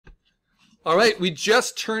All right, we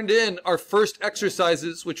just turned in our first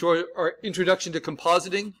exercises, which were our introduction to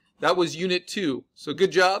compositing. That was Unit 2, so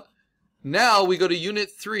good job. Now we go to Unit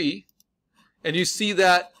 3, and you see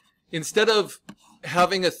that instead of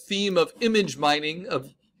having a theme of image mining,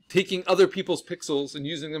 of taking other people's pixels and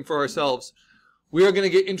using them for ourselves, we are going to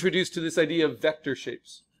get introduced to this idea of vector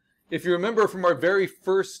shapes. If you remember from our very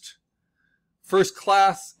first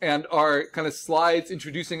class and our kind of slides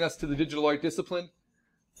introducing us to the digital art discipline,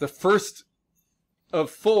 the first of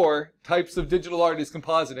 4 types of digital art is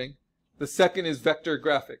compositing. The second is vector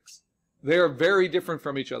graphics. They are very different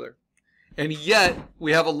from each other. And yet,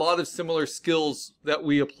 we have a lot of similar skills that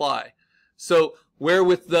we apply. So, where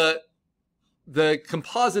with the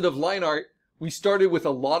composite of line art, we started with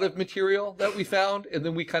a lot of material that we found, and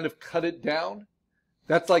then we kind of cut it down.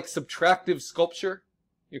 That's like subtractive sculpture.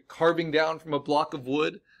 You're carving down from a block of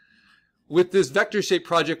wood. With this vector shape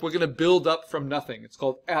project, we're going to build up from nothing. It's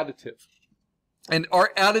called additive. And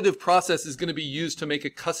our additive process is going to be used to make a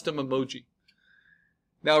custom emoji.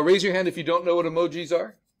 Now, raise your hand if you don't know what emojis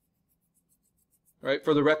are. Right?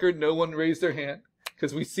 For the record, no one raised their hand,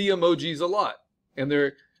 because we see emojis a lot. And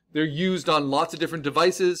they're used on lots of different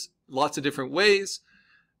devices, lots of different ways.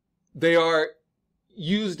 They are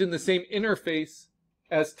used in the same interface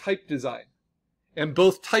as type design. And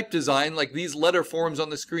both type design, like these letter forms on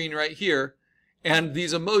the screen right here, and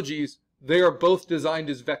these emojis, they are both designed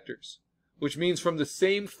as vectors, which means from the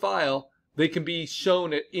same file, they can be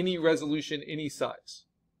shown at any resolution, any size.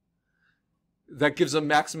 That gives them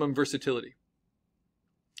maximum versatility.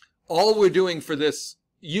 All we're doing for this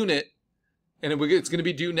unit, and it's going to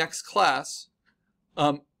be due next class,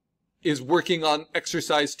 is working on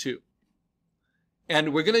exercise 2.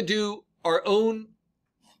 And we're going to do our own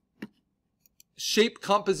shape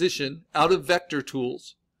composition out of vector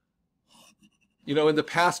tools. You know, in the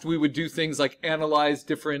past, we would do things like analyze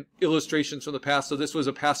different illustrations from the past. So this was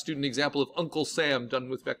a past student example of Uncle Sam done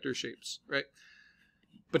with vector shapes, right?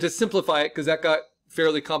 But to simplify it, because that got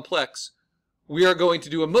fairly complex, we are going to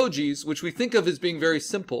do emojis, which we think of as being very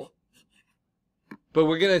simple. But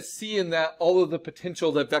we're going to see in that all of the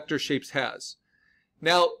potential that vector shapes has.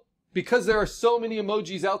 Now, because there are so many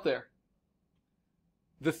emojis out there,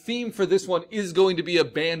 the theme for this one is going to be a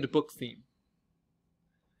banned book theme.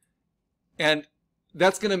 And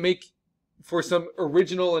that's going to make for some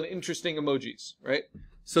original and interesting emojis, right?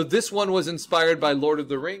 So this one was inspired by Lord of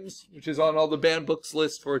the Rings, which is on all the banned books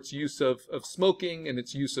list for its use of smoking and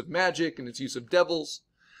its use of magic and its use of devils.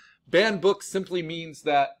 Banned books simply means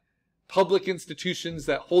that public institutions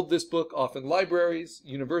that hold this book, often libraries,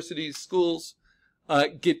 universities, schools,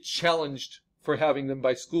 get challenged for having them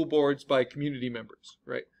by school boards, by community members,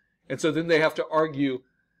 right? And so then they have to argue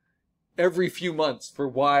every few months for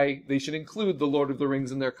why they should include the Lord of the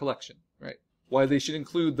Rings in their collection, right? Why they should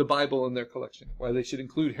include the Bible in their collection, why they should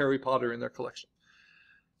include Harry Potter in their collection.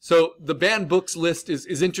 So the banned books list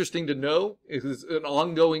is interesting to know. It is an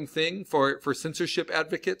ongoing thing for censorship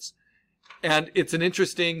advocates. And it's an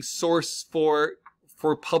interesting source for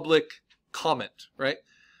public comment, right?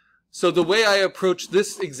 So the way I approached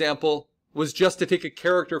this example was just to take a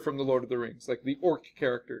character from the Lord of the Rings, like the orc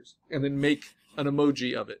characters, and then make an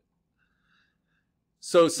emoji of it.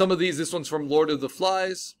 So some of these, this one's from Lord of the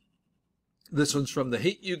Flies. This one's from The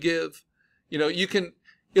Hate You Give. You know, you can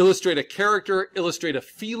illustrate a character, illustrate a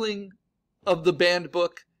feeling of the banned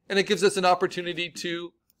book, and it gives us an opportunity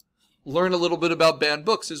to learn a little bit about banned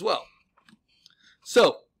books as well.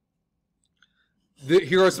 So,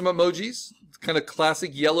 here are some emojis. Kind of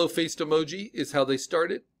classic yellow-faced emoji is how they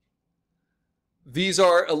started. These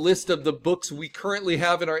are a list of the books we currently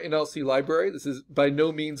have in our NLC library. This is by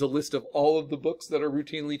no means a list of all of the books that are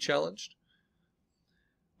routinely challenged.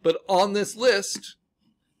 But on this list,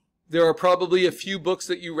 there are probably a few books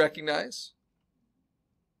that you recognize.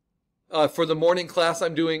 For the morning class,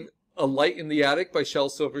 I'm doing A Light in the Attic by Shel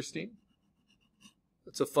Silverstein.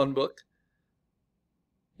 It's a fun book.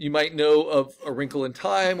 You might know of A Wrinkle in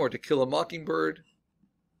Time or To Kill a Mockingbird.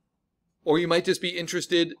 Or you might just be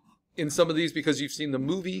interested in some of these because you've seen the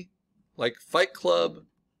movie, like Fight Club,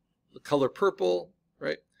 The Color Purple,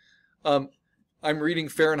 right? I'm reading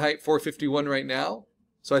Fahrenheit 451 right now,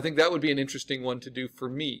 so I think that would be an interesting one to do for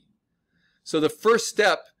me. So the first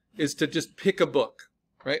step is to just pick a book,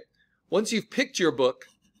 right? Once you've picked your book,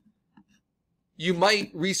 you might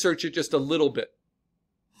research it just a little bit.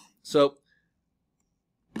 So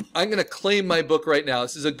I'm going to claim my book right now.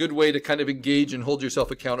 This is a good way to kind of engage and hold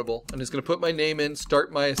yourself accountable. I'm just going to put my name in, start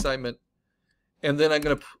my assignment, and then I'm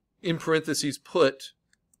going to, in parentheses, put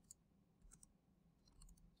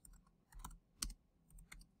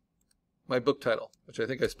my book title, which I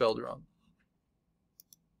think I spelled wrong.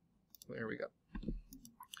 There we go.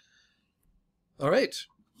 All right.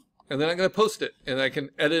 And then I'm going to post it, and I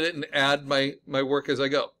can edit it and add my work as I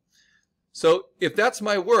go. So if that's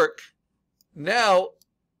my work, now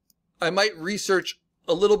I might research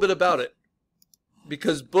a little bit about it,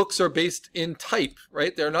 because books are based in type,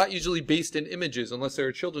 right? They're not usually based in images unless they're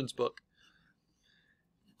a children's book.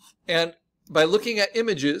 And by looking at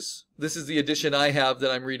images, this is the edition I have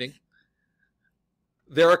that I'm reading,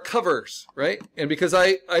 there are covers, right? And because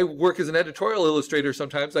I work as an editorial illustrator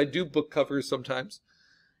sometimes, I do book covers sometimes.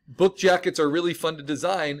 Book jackets are really fun to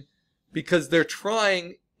design because they're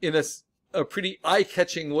trying in a pretty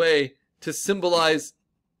eye-catching way to symbolize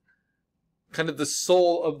kind of the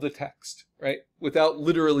soul of the text, right? Without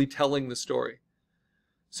literally telling the story.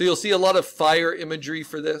 So you'll see a lot of fire imagery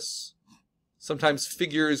for this, sometimes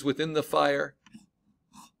figures within the fire.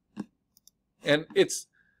 And it's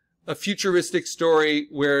a futuristic story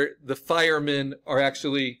where the firemen are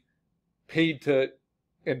actually paid by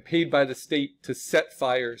the state to set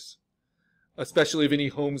fires, especially of any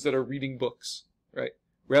homes that are reading books, right?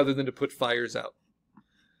 Rather than to put fires out.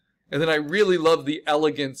 And then I really love the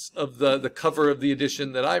elegance of the cover of the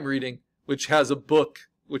edition that I'm reading, which has a book,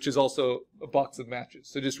 which is also a box of matches.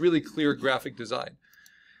 So just really clear graphic design.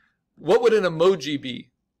 What would an emoji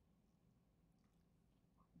be?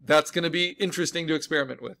 That's going to be interesting to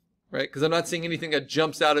experiment with, right? Because I'm not seeing anything that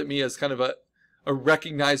jumps out at me as kind of a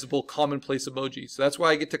recognizable commonplace emoji. So that's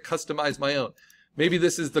why I get to customize my own. Maybe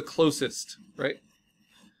this is the closest, right?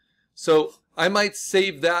 So I might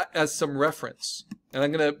save that as some reference. And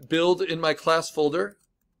I'm going to build in my class folder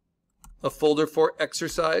a folder for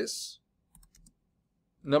exercise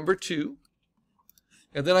number 2.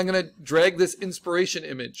 And then I'm going to drag this inspiration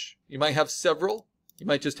image. You might have several. You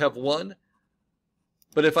might just have one.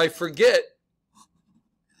 But if I forget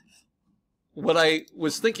what I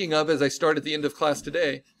was thinking of as I start at the end of class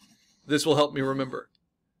today, this will help me remember.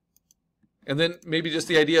 And then maybe just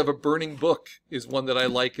the idea of a burning book is one that I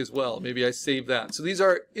like as well. Maybe I save that. So these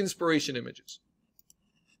are inspiration images.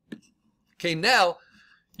 Okay, now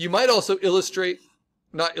you might also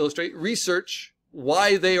research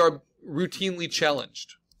why they are routinely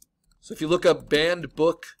challenged. So if you look up banned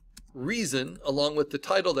book reason along with the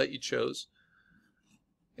title that you chose,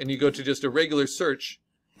 and you go to just a regular search,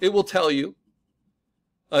 it will tell you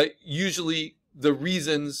usually the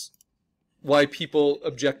reasons why people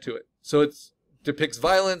object to it. So it depicts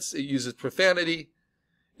violence, it uses profanity,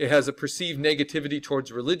 it has a perceived negativity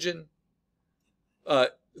towards religion,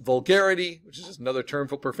 vulgarity, which is just another term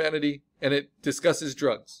for profanity, and it discusses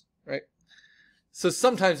drugs, right? So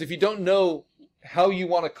sometimes if you don't know how you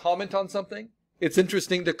want to comment on something, it's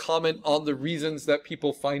interesting to comment on the reasons that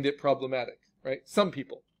people find it problematic, right? Some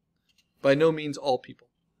people. By no means all people.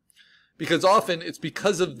 Because often it's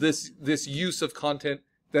because of this use of content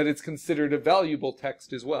that it's considered a valuable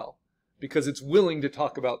text as well. Because it's willing to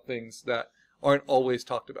talk about things that aren't always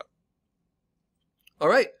talked about. All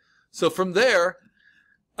right. So from there,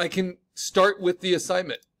 I can start with the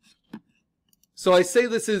assignment. So I say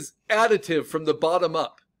this is additive from the bottom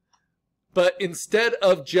up. But instead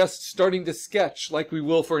of just starting to sketch like we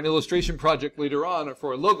will for an illustration project later on or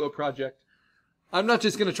for a logo project, I'm not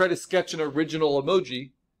just going to try to sketch an original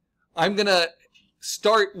emoji. I'm going to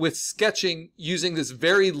start with sketching using this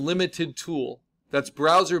very limited tool that's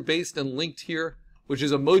browser-based and linked here, which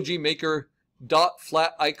is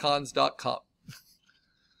emojimaker.flaticons.com.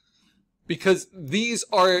 Because these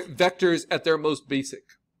are vectors at their most basic.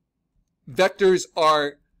 Vectors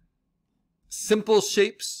are simple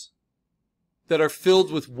shapes that are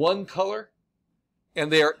filled with one color,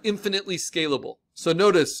 and they are infinitely scalable. So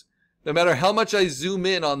notice, no matter how much I zoom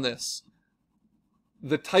in on this,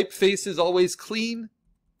 the typeface is always clean,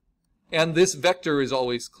 and this vector is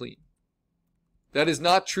always clean. That is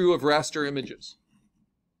not true of raster images.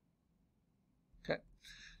 Okay,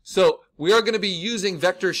 so we are going to be using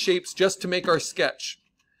vector shapes just to make our sketch.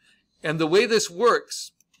 And the way this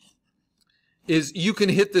works is you can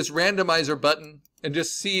hit this randomizer button and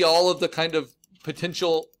just see all of the kind of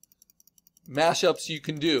potential mashups you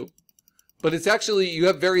can do. But it's actually, you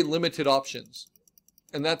have very limited options.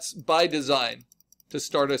 And that's by design to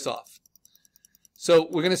start us off. So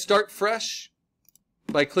we're going to start fresh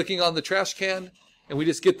by clicking on the trash can, and we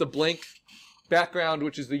just get the blank background,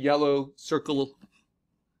 which is the yellow circle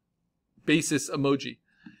basis emoji.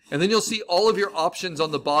 And then you'll see all of your options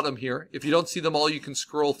on the bottom here. If you don't see them all, you can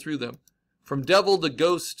scroll through them. From devil to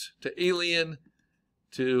ghost to alien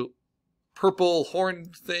to purple horn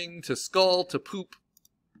thing to skull to poop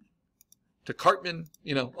to Cartman,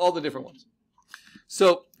 you know, all the different ones.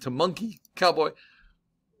 So, to monkey, cowboy.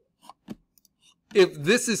 If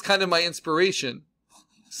this is kind of my inspiration,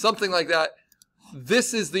 something like that.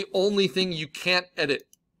 This is the only thing you can't edit.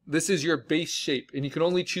 This is your base shape, and you can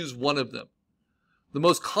only choose one of them. The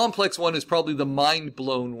most complex one is probably the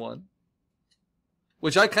mind-blown one,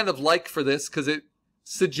 which I kind of like for this because it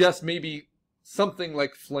suggests maybe something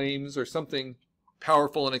like flames or something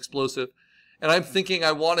powerful and explosive. And I'm thinking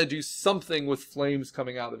I want to do something with flames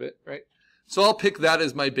coming out of it, right? So I'll pick that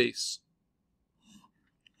as my base.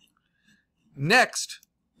 Next,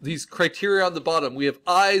 these criteria on the bottom, we have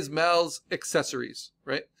eyes, mouths, accessories,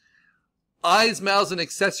 right? Eyes, mouths, and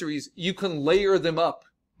accessories, you can layer them up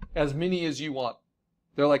as many as you want.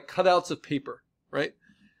 They're like cutouts of paper, right?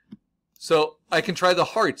 So I can try the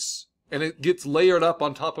hearts, and it gets layered up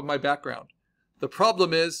on top of my background. The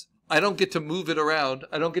problem is I don't get to move it around.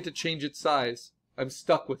 I don't get to change its size. I'm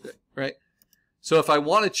stuck with it, right? So if I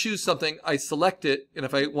want to choose something, I select it, and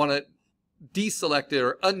if I want to deselect it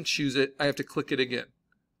or unchoose it, I have to click it again.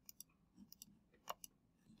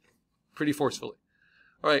 Pretty forcefully.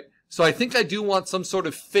 All right, so I think I do want some sort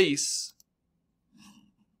of face,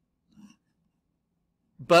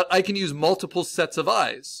 but I can use multiple sets of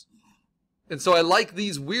eyes. And so I like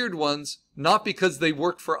these weird ones, not because they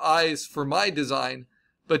work for eyes for my design,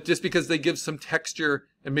 but just because they give some texture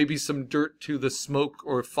and maybe some dirt to the smoke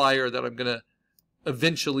or fire that I'm going to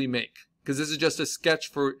eventually make. Because this is just a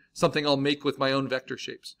sketch for something I'll make with my own vector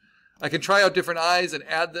shapes. I can try out different eyes and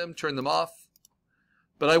add them, turn them off.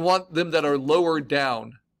 But I want them that are lower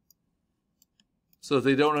down so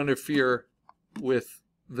they don't interfere with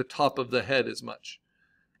the top of the head as much.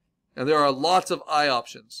 And there are lots of eye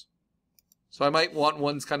options. So I might want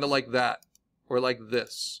ones kind of like that or like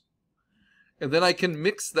this. And then I can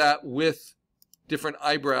mix that with different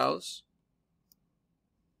eyebrows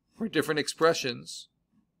or different expressions.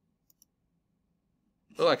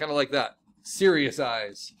 Oh, I kind of like that. Serious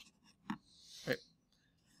eyes. Right.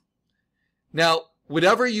 Now,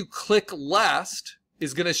 whatever you click last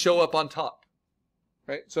is going to show up on top.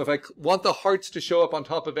 Right? So if I want the hearts to show up on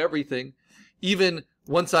top of everything, even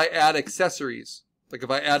once I add accessories, like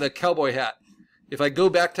if I add a cowboy hat, if I go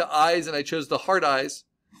back to eyes and I chose the heart eyes,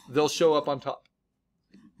 they'll show up on top.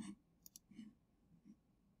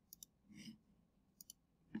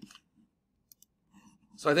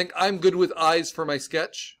 So I think I'm good with eyes for my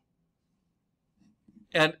sketch.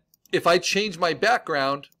 And if I change my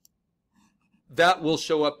background, that will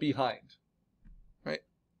show up behind. Right?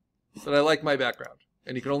 But I like my background.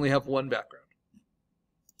 And you can only have one background.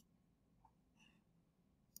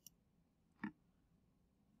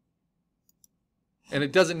 And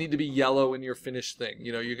it doesn't need to be yellow in your finished thing.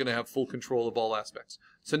 You know, you're going to have full control of all aspects.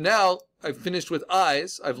 So now I've finished with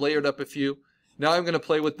eyes. I've layered up a few. Now I'm going to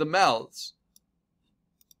play with the mouths.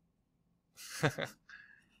 And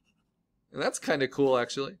that's kind of cool,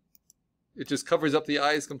 actually. It just covers up the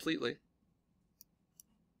eyes completely.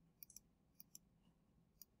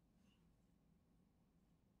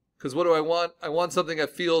 Because what do I want? I want something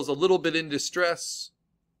that feels a little bit in distress.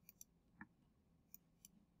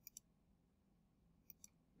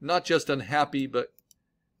 Not just unhappy, but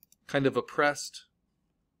kind of oppressed.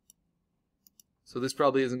 So this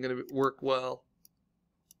probably isn't going to work well.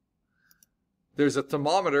 There's a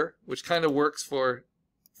thermometer, which kind of works for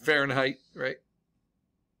Fahrenheit, right?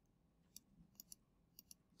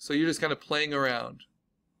 So you're just kind of playing around.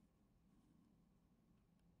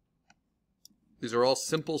 These are all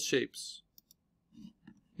simple shapes.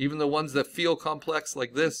 Even the ones that feel complex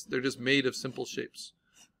like this, they're just made of simple shapes.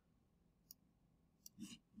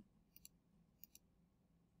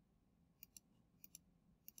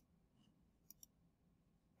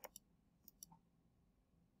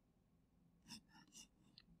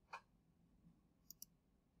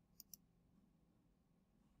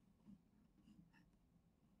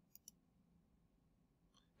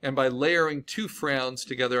 And by layering two frowns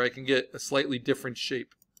together, I can get a slightly different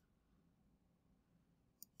shape.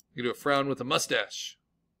 You can do a frown with a mustache.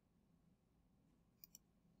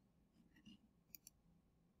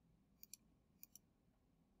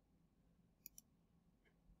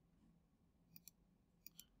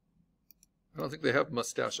 I don't think they have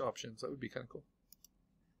mustache options. That would be kind of cool.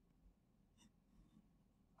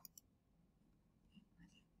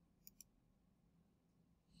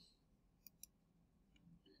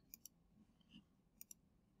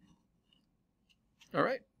 All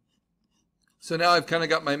right. So now I've kind of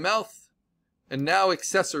got my mouth, and now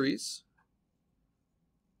accessories.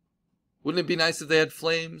 Wouldn't it be nice if they had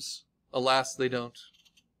flames? Alas, they don't.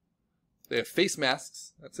 They have face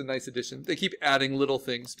masks. That's a nice addition. They keep adding little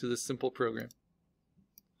things to this simple program.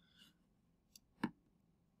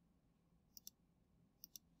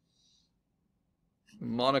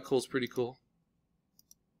 Monocle's pretty cool.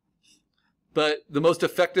 but the most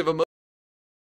effective emoji